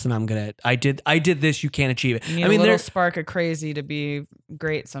all of us, and I did this. You can't achieve it. You need a little spark of crazy to be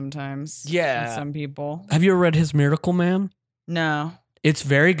great sometimes. Yeah, some people. Have you ever read his Miracle Man? No, it's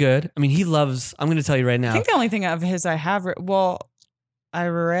very good. I mean, he loves. I'm going to tell you right now. I think the only thing of his I have. I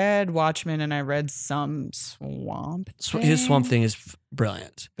read Watchmen and I read some Swamp Thing. His Swamp Thing is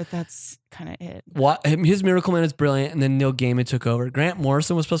brilliant. But that's kind of it. His Miracle Man is brilliant, and then Neil Gaiman took over. Grant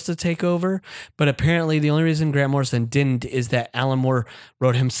Morrison was supposed to take over, but apparently the only reason Grant Morrison didn't is that Alan Moore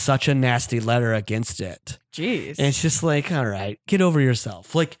wrote him such a nasty letter against it. Jeez. And it's just like, all right, get over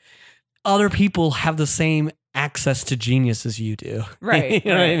yourself. Like, other people have the same access to genius as you do. Right.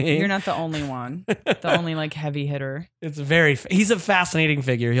 You know what I mean? You're not the only one. The only like heavy hitter. He's a fascinating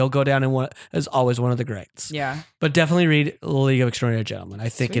figure. He'll go down as always one of the greats. Yeah. But definitely read League of Extraordinary Gentlemen. I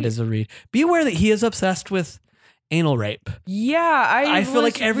think it is a read. Be aware that he is obsessed with anal rape. Yeah. I feel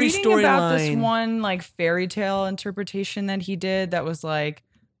like every storyline about this one like fairy tale interpretation that he did that was like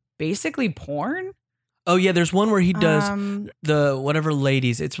basically porn. Oh yeah, there's one where he does the whatever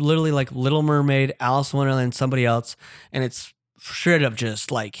ladies. It's literally like Little Mermaid, Alice in Wonderland, somebody else, and it's straight up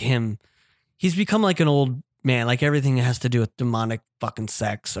just like him. He's become like an old man. Like everything has to do with demonic fucking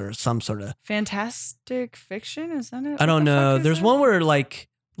sex or some sort of fantastic fiction. Is that it? I don't know. There's one where like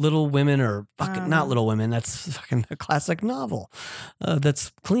Little Women or fucking not Little Women. That's fucking a classic novel.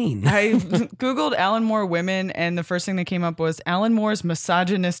 That's clean. I Googled Alan Moore women, and the first thing that came up was Alan Moore's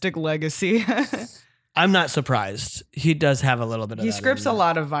misogynistic legacy. I'm not surprised. He does have a little bit of He that scripts in a there.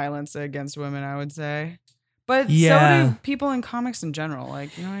 lot of violence against women, I would say. But so do people in comics in general.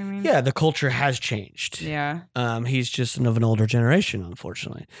 Like, you know what I mean? Yeah, the culture has changed. Yeah. He's just of an older generation,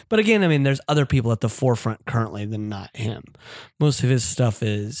 unfortunately. But again, I mean, there's other people at the forefront currently than not him. Most of his stuff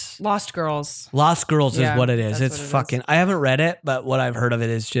is Lost Girls. Lost Girls is what it is. It's what it fucking. is. I haven't read it, but what I've heard of it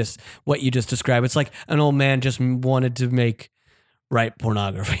is just what you just described. It's like an old man just wanted to write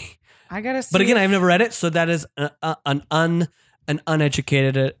pornography. I gotta see. But again, I've never read it, so that is an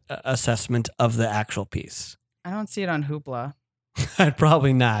uneducated assessment of the actual piece. I don't see it on Hoopla.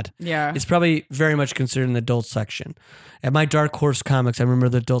 Probably not. Yeah. It's probably very much considered in the adult section. At my Dark Horse Comics, I remember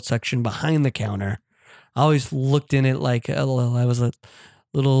the adult section behind the counter. I always looked in it like I was a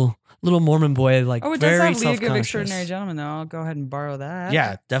little Mormon boy, like it very does have League of self-conscious. Extraordinary Gentlemen, though. I'll go ahead and borrow that.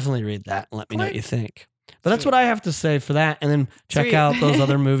 Yeah, definitely read that and let me know what Click. you think. But that's what I have to say for that. And then check Sweet. out those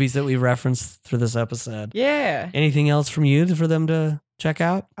other movies that we referenced through this episode. Yeah. Anything else from you for them to check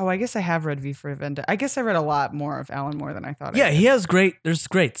out? Oh, I guess I have read V for Vendetta. I guess I read a lot more of Alan Moore than I thought. Yeah, I did. he has there's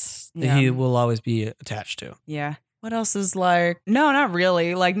greats that Yeah. he will always be attached to. Yeah. What else is like? No, not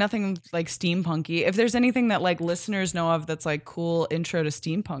really. Like nothing like steampunky. If there's anything that like listeners know of that's like cool intro to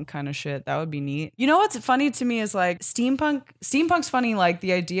steampunk kind of shit, that would be neat. You know what's funny to me is like steampunk's funny, like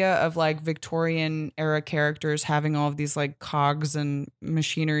the idea of like Victorian era characters having all of these like cogs and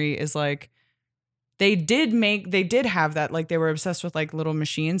machinery is like they did have that, like they were obsessed with like little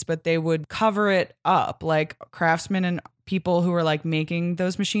machines, but they would cover it up. Like craftsmen and people who were like making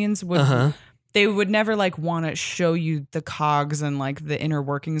those machines would they would never like want to show you the cogs and like the inner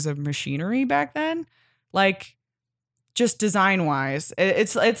workings of machinery back then. Like just design wise,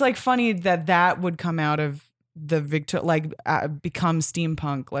 it's like funny that would come out of the become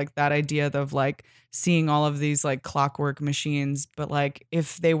steampunk, like that idea of like seeing all of these like clockwork machines. But like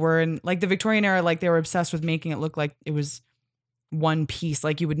if they were in like the Victorian era, like they were obsessed with making it look like it was one piece.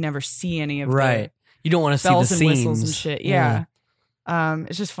 Like you would never see any of the You don't want to see the bells and seams whistles and shit. Yeah.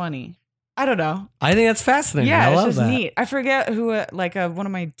 It's just funny. I don't know. I think that's fascinating. Yeah, I love it's just that. neat. I forget who one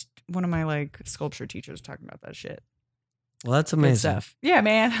of my like sculpture teachers talking about that shit. Well, that's Good amazing. stuff. Yeah,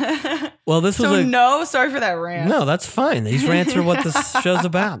 man. Well, this was sorry for that rant. No, that's fine. These rants are what this show's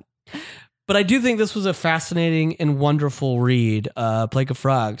about. But I do think this was a fascinating and wonderful read, Plague of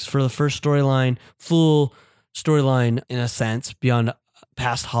Frogs, for the first storyline, full storyline in a sense, beyond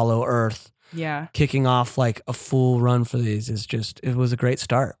past Hollow Earth. Yeah. Kicking off like a full run for these it was a great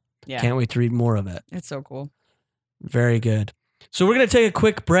start. Yeah. Can't wait to read more of it. It's so cool. Very good. So we're going to take a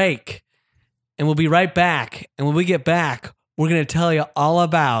quick break and we'll be right back. And when we get back, we're going to tell you all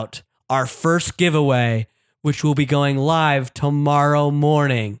about our first giveaway, which will be going live tomorrow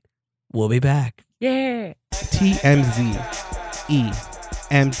morning. We'll be back. Yeah. TMZ,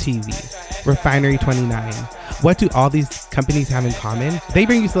 MTV, Refinery 29. What do all these companies have in common? They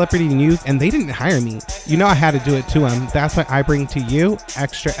bring you celebrity news and they didn't hire me. You know I had to do it to them. That's why I bring to you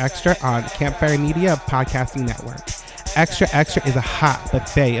Extra Extra on Campfire Media Podcasting Network. Extra Extra is a hot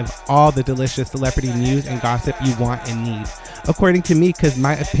buffet of all the delicious celebrity news and gossip you want and need. According to me, because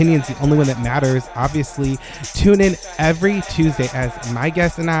my opinion's the only one that matters, obviously, tune in every Tuesday as my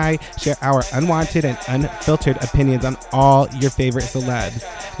guests and I share our unwanted and unfiltered opinions on all your favorite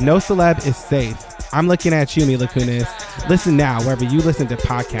celebs. No celeb is safe. I'm looking at you, Mila Kunis. Listen now wherever you listen to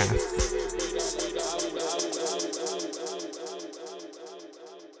podcasts.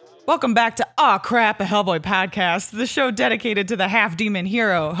 Welcome back to Aw Crap, a Hellboy podcast, the show dedicated to the half-demon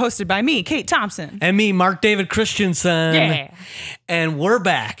hero, hosted by me, Kate Thompson. And me, Mark David Christensen. Yeah. And we're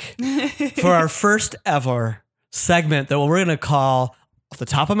back for our first ever segment that we're going to call, off the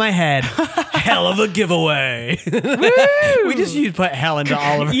top of my head, Hell of a Giveaway. We just put hell into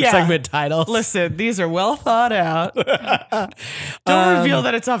all of our segment titles. Listen, these are well thought out. Don't reveal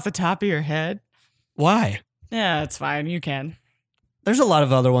that it's off the top of your head. Why? Yeah, it's fine. You can. There's a lot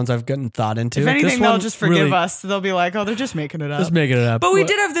of other ones I've gotten thought into. If anything, This they'll one just forgive really- us. They'll be like, oh, they're just making it up. Just making it up. But we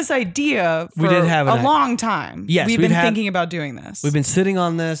did have this idea for We did have a an- long time. Yes, We've we've been had- thinking about doing this. We've been sitting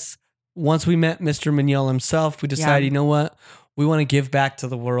on this. Once we met Mr. Mignol himself, we decided, Yeah. you know what? We want to give back to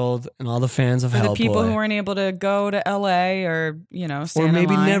the world and all the fans of for Hellboy. the people who weren't able to go to LA or, stand or in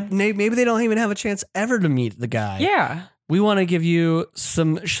maybe line. maybe they don't even have a chance ever to meet the guy. Yeah. We want to give you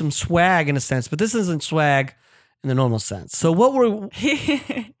some swag in a sense, but this isn't swag in the normal sense. So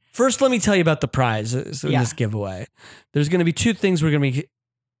first, let me tell you about the prize in this giveaway. There's going to be two things we're going to be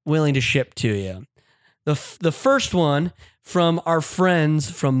willing to ship to you. The first one from our friends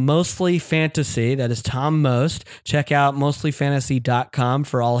from Mostly Fantasy, that is Tom Most. Check out mostlyfantasy.com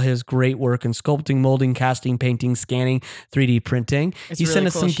for all his great work in sculpting, molding, casting, painting, scanning, 3D printing. It's He really sent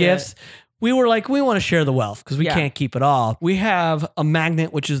us cool some shit. gifts. we were like, we want to share the wealth because we can't keep it all. We have a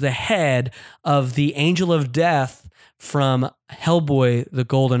magnet, which is the head of the Angel of Death from Hellboy, the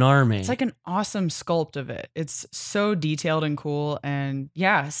Golden Army. It's like an awesome sculpt of it. It's so detailed and cool. And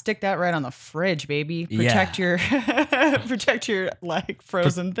stick that right on the fridge, baby. Protect your like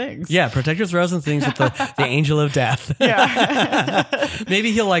frozen things. Yeah, protect your frozen things with the Angel of Death. Yeah.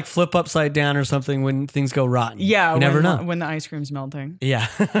 Maybe he'll like flip upside down or something when things go rotten. Yeah. You never know. When the ice cream's melting. Yeah.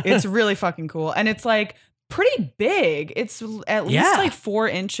 It's really fucking cool. And it's like pretty big. It's at least like 4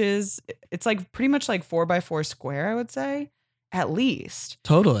 inches. It's like pretty much like 4x4 square, I would say, at least.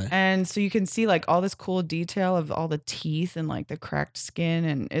 Totally. And so you can see like all this cool detail of all the teeth and like the cracked skin,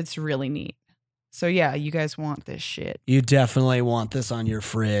 and it's really neat. So yeah, you guys want this shit. You definitely want this on your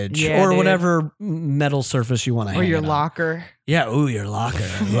fridge Yeah, or dude. whatever metal surface you want to hang Or your it on. locker. Yeah, ooh, your locker.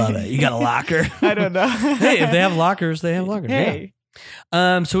 I love it. You got a locker? I don't know. Hey, if they have lockers, they have lockers. Hey.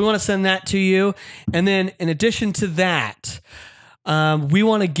 Yeah. So we want to send that to you. And then in addition to that, we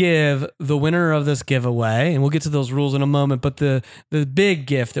want to give the winner of this giveaway, and we'll get to those rules in a moment, but the big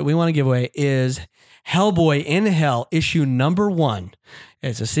gift that we want to give away is Hellboy in Hell issue number 1.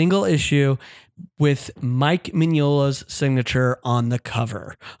 It's a single issue with Mike Mignola's signature on the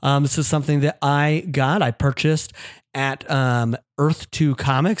cover. This is something that I purchased at Earth 2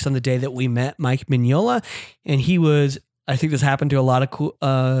 Comics on the day that we met Mike Mignola, and I think this happened to a lot of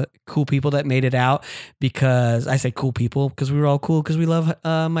cool people that made it out, because I say cool people because we were all cool because we love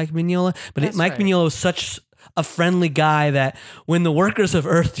Mike Mignola. But Mike Mignola was such a friendly guy that when the workers of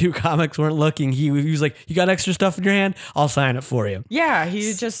Earth 2 Comics weren't looking, he was like, "You got extra stuff in your hand? I'll sign it for you." Yeah,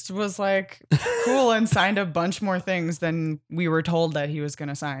 he just was like cool and signed a bunch more things than we were told that he was going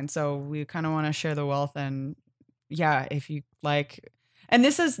to sign. So we kind of want to share the wealth, and yeah, if you like, and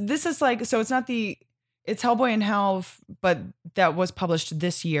this is like, so it's Hellboy in Hell, but that was published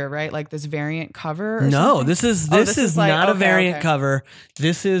this year, right? Like this variant cover? Or no, something? this is like, not a variant okay. cover.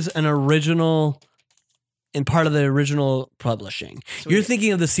 This is an original and part of the original publishing. Sweet. You're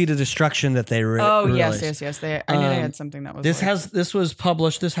thinking of the Seed of Destruction that they released. Yes. I knew they had something that was. This was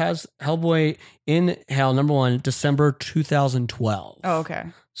published. This has Hellboy in Hell number 1, December 2012. Oh, okay.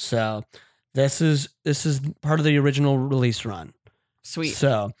 So this is part of the original release run. Sweet.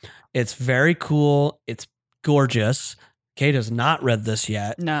 So it's very cool. It's gorgeous. Kate has not read this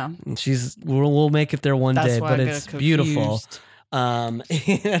yet. No. We'll make it there one That's day, why but I it's got beautiful. confused.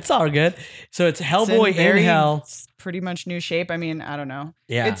 It's all good. So it's Hellboy in Hell. It's pretty much new shape. I mean, I don't know.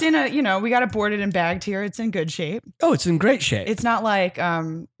 Yeah. It's in we got it boarded and bagged here. It's in good shape. Oh, it's in great shape. It's not like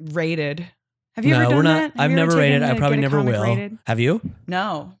rated. Have you ever done that? I've never rated. I probably never will. Rated? Have you?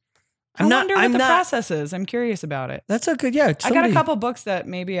 No. I wonder what the process is. I'm curious about it. That's a good, yeah. I got a couple books that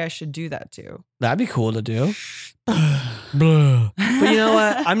maybe I should do that too. That'd be cool to do. But you know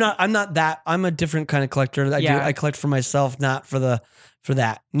what? I'm not that. I'm a different kind of collector. I collect for myself, not for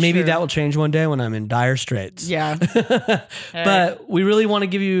that. Maybe True. that will change one day when I'm in dire straits. Yeah. But we really want to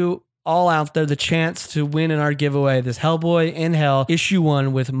give you all out there the chance to win in our giveaway this Hellboy in Hell issue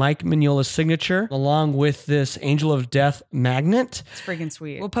 1 with Mike Mignola's signature, along with this Angel of Death magnet. It's freaking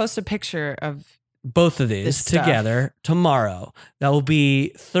sweet. We'll post a picture of both of these together tomorrow. That will be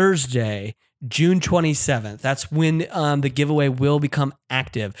Thursday, June 27th. That's when the giveaway will become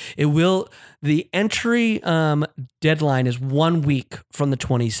active. The entry deadline is 1 week from the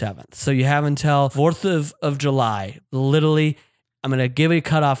 27th. So you have until 4th of July. Literally, I'm going to give it a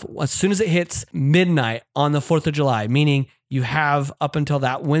cutoff as soon as it hits midnight on the 4th of July, meaning you have up until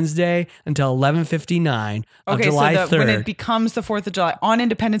that Wednesday until 11:59 of July 3rd. When it becomes the 4th of July on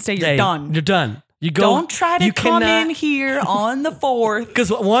Independence Day, you're done. You're done. You go. Don't try to come in here on the 4th.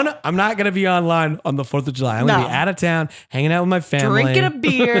 Because one, I'm not going to be online on the 4th of July. I'm going to be out of town, hanging out with my family. Drinking a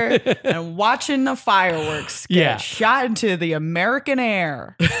beer and watching the fireworks get shot into the American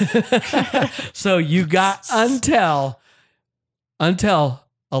air. So you got until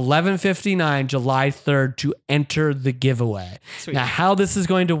 11:59 July 3rd to enter the giveaway. Sweet. Now, how this is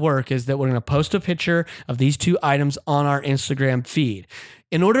going to work is that we're going to post a picture of these 2 items on our Instagram feed.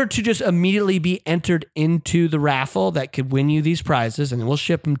 In order to just immediately be entered into the raffle that could win you these prizes, and then we'll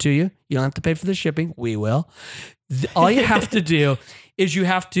ship them to you. You don't have to pay for the shipping. We will. All you have to do is you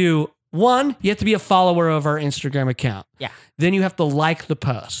have to be a follower of our Instagram account. Yeah. Then you have to like the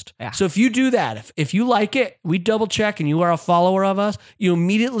post. Yeah. So if you do that, if you like it, we double check and you are a follower of us, you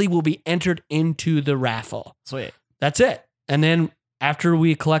immediately will be entered into the raffle. Sweet. That's it. And then after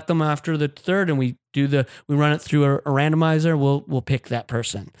we collect them after the 3rd and we run it through a randomizer, we'll pick that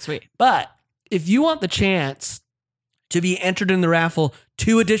person. Sweet. But if you want the chance to be entered in the raffle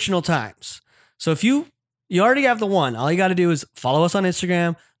 2 additional times. So if you already have the 1, all you got to do is follow us on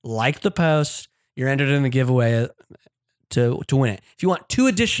Instagram, like the post, you're entered in the giveaway to win it. If you want 2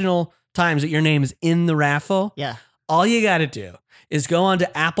 additional times that your name is in the raffle, all you got to do is go on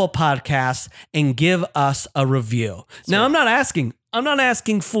to Apple Podcasts and give us a review. Now, I'm not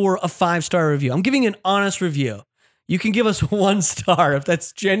asking for a 5-star review. I'm giving an honest review. You can give us 1 star if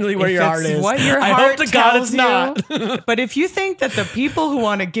that's genuinely where your heart is. What your I heart hope to God it's not. But if you think that the people who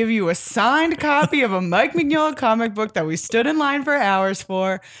want to give you a signed copy of a Mike Mignola comic book that we stood in line for hours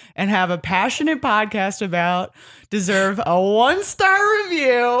for and have a passionate podcast about deserve a 1-star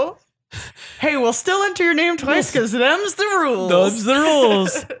review, hey, we'll still enter your name twice because them's the rules. Those the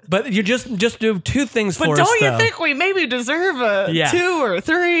rules. But you just do 2 things for us, But don't you think we maybe deserve a 2 or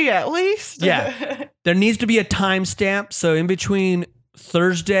 3 at least? Yeah. There needs to be a timestamp. So in between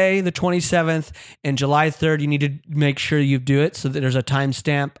Thursday, the 27th, and July 3rd, you need to make sure you do it so that there's a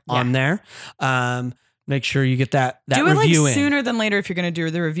timestamp on there. Make sure you get that do review it sooner than later if you're going to do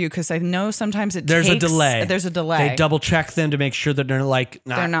the review, because I know sometimes there's a delay. They double check them to make sure that they're not like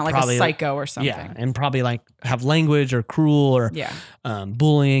a psycho or something. Yeah, and probably like have language or cruel or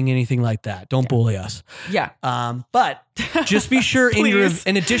bullying, anything like that. Don't bully us. Yeah. But just be sure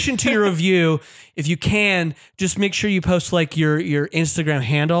in addition to your review, if you can, just make sure you post like your Instagram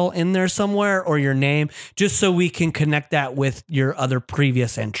handle in there somewhere or your name, just so we can connect that with your other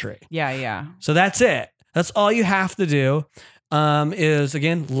previous entry. Yeah. So that's it. That's all you have to do. Is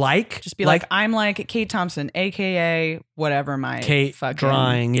again just be like I'm like Kate Thompson, aka whatever my Kate fucking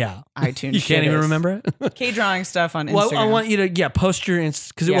drawing, iTunes. You can't even remember it. Kate drawing stuff on Instagram. Well, I want you to post your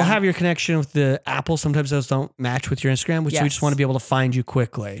because it will have your connection with the Apple. Sometimes those don't match with your Instagram, which we just want to be able to find you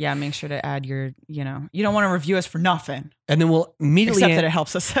quickly. Yeah, make sure to add your you don't want to review us for nothing. And then we'll immediately except that it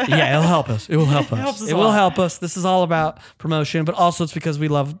helps us. Yeah, it'll help us. It will help us. It will help us. This is all about promotion, but also it's because we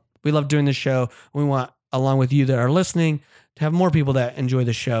love doing this show. We want, along with you that are listening, to have more people that enjoy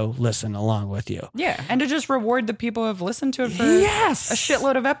the show listen along with you. Yeah, and to just reward the people who have listened to it for a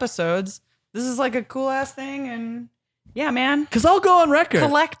shitload of episodes. This is like a cool ass thing, and yeah, man. Because I'll go on record.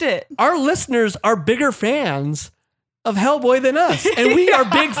 Collect it. Our listeners are bigger fans of Hellboy than us, and we are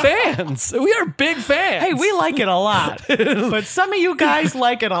big fans. We are big fans. Hey, we like it a lot, but some of you guys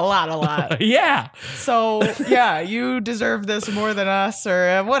like it a lot. Yeah. So yeah, you deserve this more than us,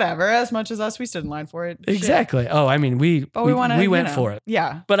 or whatever. As much as us, we stood in line for it. Exactly. Shit. Oh, I mean, we went for it.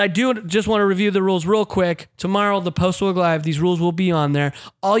 Yeah. But I do just want to review the rules real quick. Tomorrow, the post will go live. These rules will be on there.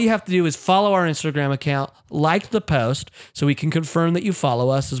 All you have to do is follow our Instagram account, like the post, so we can confirm that you follow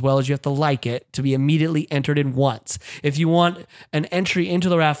us, as well as you have to like it to be immediately entered in once. If you want an entry into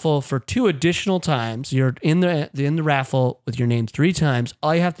the raffle for 2 additional times, you're in the raffle with your name 3 times.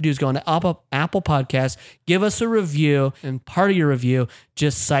 All you have to do is go on to Apple Podcasts, give us a review, and part of your review,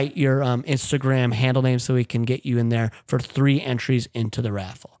 just cite your Instagram handle name so we can get you in there for 3 entries into the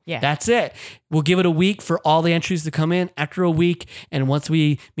raffle. Yeah. That's it. We'll give it a week for all the entries to come in. After a week, and once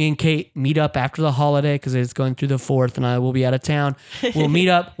me and Kate meet up after the holiday, because it's going through the 4th and I will be out of town, we'll meet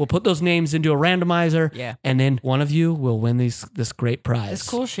up, we'll put those names into a randomizer, and then one of you will win this great prize. It's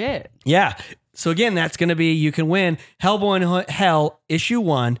cool shit. Yeah. So again, that's going to be, you can win Hellboy in Hell issue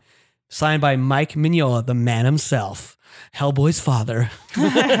 1, signed by Mike Mignola, the man himself. Hellboy's father.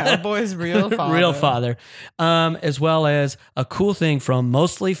 Hellboy's real father. Real father. As well as a cool thing from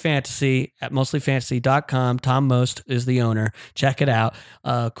Mostly Fantasy at mostlyfantasy.com. Tom Most is the owner. Check it out.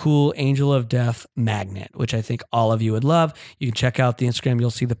 A cool Angel of Death magnet, which I think all of you would love. You can check out the Instagram.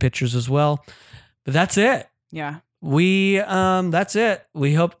 You'll see the pictures as well. But that's it. Yeah. That's it.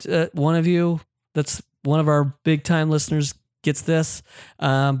 We hope one of you, that's one of our big time listeners, gets this.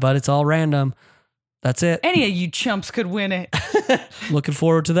 But it's all random. That's it. Any of you chumps could win it. Looking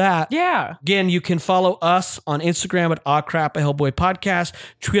forward to that. Yeah. Again, you can follow us on Instagram at Aw Crap a Hellboy Podcast,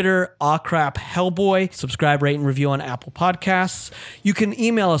 Twitter, Aw Crap Hellboy. Subscribe, rate, and review on Apple Podcasts. You can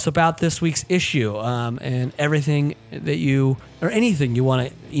email us about this week's issue and everything that anything you want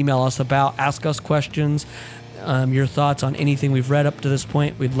to email us about. Ask us questions. Your thoughts on anything we've read up to this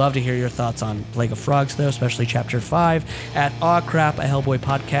point. We'd love to hear your thoughts on Plague of Frogs, though, especially Chapter 5 at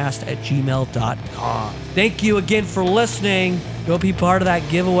awcrapahellboypodcast@gmail.com. Thank you again for listening. Go be part of that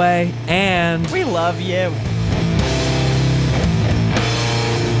giveaway, and we love you.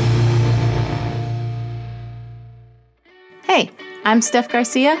 Hey, I'm Steph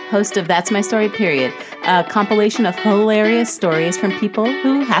Garcia, host of That's My Story, Period, a compilation of hilarious stories from people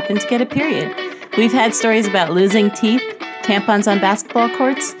who happen to get a period. We've had stories about losing teeth, tampons on basketball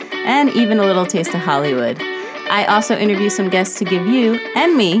courts, and even a little taste of Hollywood. I also interview some guests to give you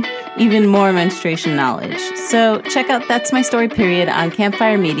and me even more menstruation knowledge. So check out That's My Story Period on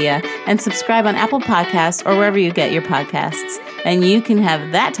Campfire Media and subscribe on Apple Podcasts or wherever you get your podcasts. And you can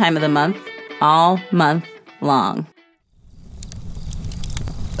have that time of the month all month long.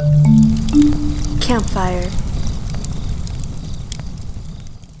 Campfire.